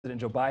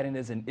President Joe Biden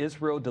is in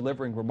Israel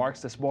delivering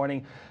remarks this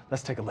morning.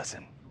 Let's take a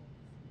listen.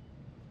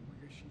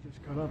 She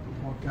just got up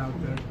and walked out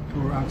the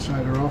door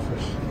outside her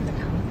office.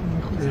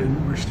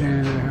 And we're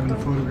standing there having a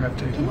photograph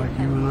taken like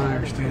you and I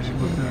are standing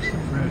looking at the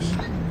press.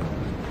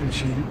 And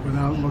she,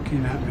 without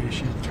looking at me,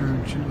 she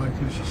turned, she like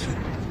this, she said,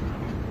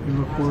 "You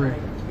look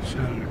worried,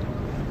 Senator."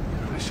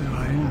 I said,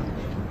 "I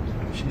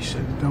am." She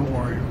said, "Don't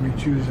worry, we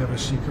Jews have a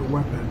secret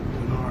weapon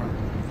in our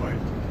fight.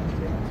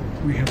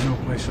 We have no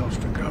place else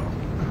to go."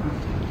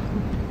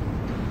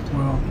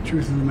 Well, the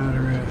truth of the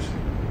matter is,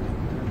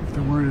 if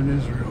there weren't in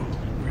Israel,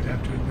 we'd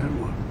have to invent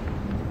one.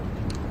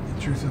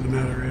 The truth of the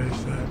matter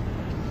is that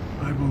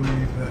I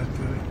believe that,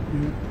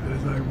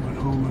 as I went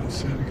home and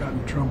said, I got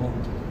in trouble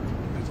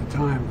at the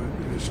time,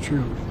 but it's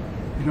true.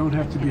 You don't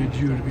have to be a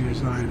Jew to be a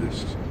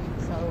Zionist.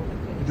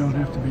 You don't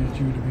have to be a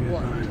Jew to be a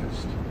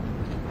Zionist.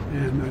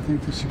 And I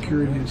think the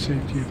security and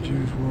safety of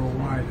Jews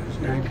worldwide is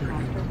anchored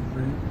in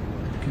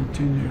the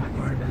continued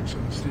vibrance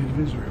of the state of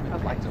Israel.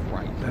 I'd like to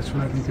write. That's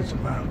what I think it's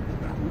about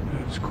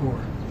at its core.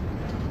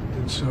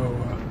 And so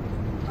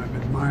I've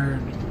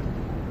admired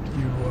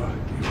you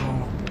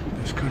all,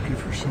 this country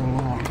for so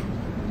long.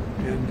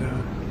 And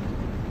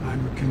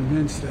I'm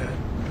convinced that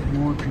the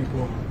more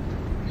people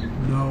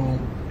know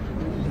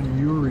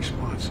your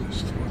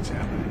responses to what's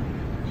happening,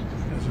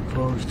 as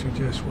opposed to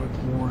just what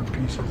war and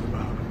peace is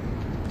about,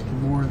 the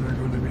more they're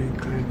going to be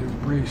inclined to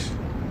embrace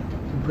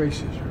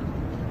Israel.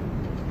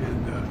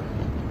 And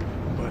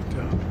but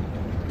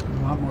there's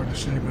a lot more to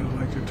say, but I'd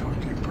like to talk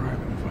to you in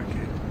private if I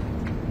can.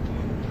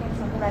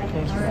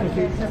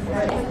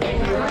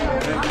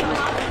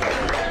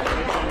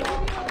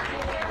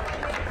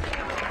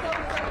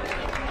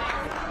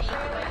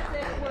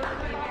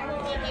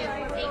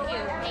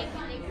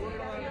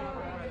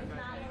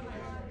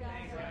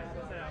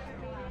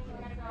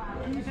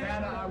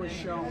 I was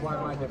shown by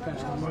my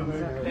defense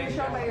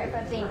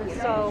team.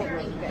 So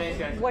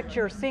what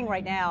you're seeing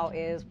right now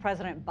is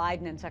President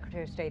Biden and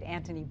Secretary of State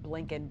Antony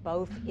Blinken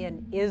both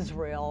in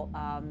Israel.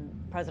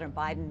 President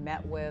Biden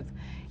met with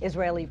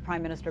Israeli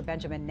Prime Minister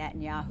Benjamin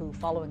Netanyahu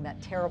following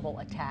that terrible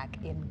attack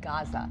in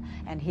Gaza.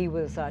 And he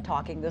was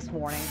talking this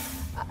morning,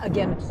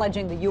 again,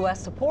 pledging the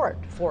U.S.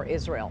 support for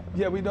Israel.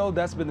 Yeah, we know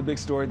that's been the big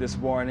story this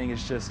morning.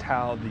 It's just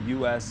how the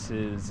U.S.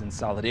 is in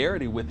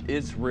solidarity with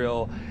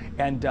Israel.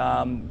 And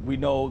we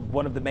know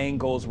one of the main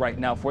goals right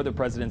now for the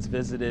president's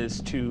visit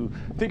is to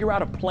figure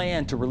out a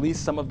plan to release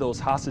some of those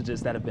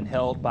hostages that have been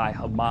held by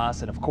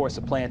Hamas, and of course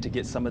a plan to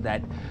get some of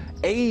that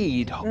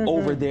aid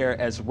over there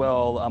as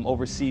well,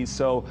 overseas.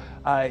 So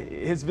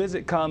his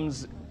visit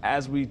comes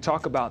as we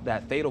talk about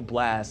that fatal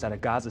blast at a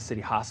Gaza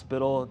City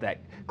hospital that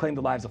claimed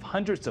the lives of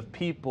hundreds of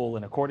people.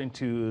 And according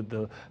to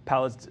the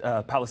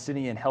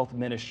Palestinian Health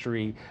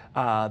Ministry,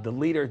 the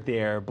leader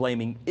there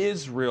blaming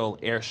Israel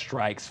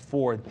airstrikes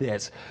for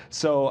this.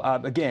 So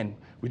again,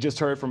 we just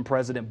heard from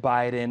President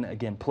Biden,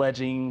 again,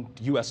 pledging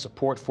U.S.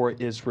 support for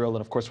Israel.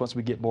 And of course, once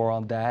we get more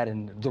on that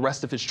and the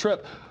rest of his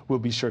trip, we'll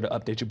be sure to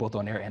update you both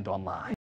on air and online.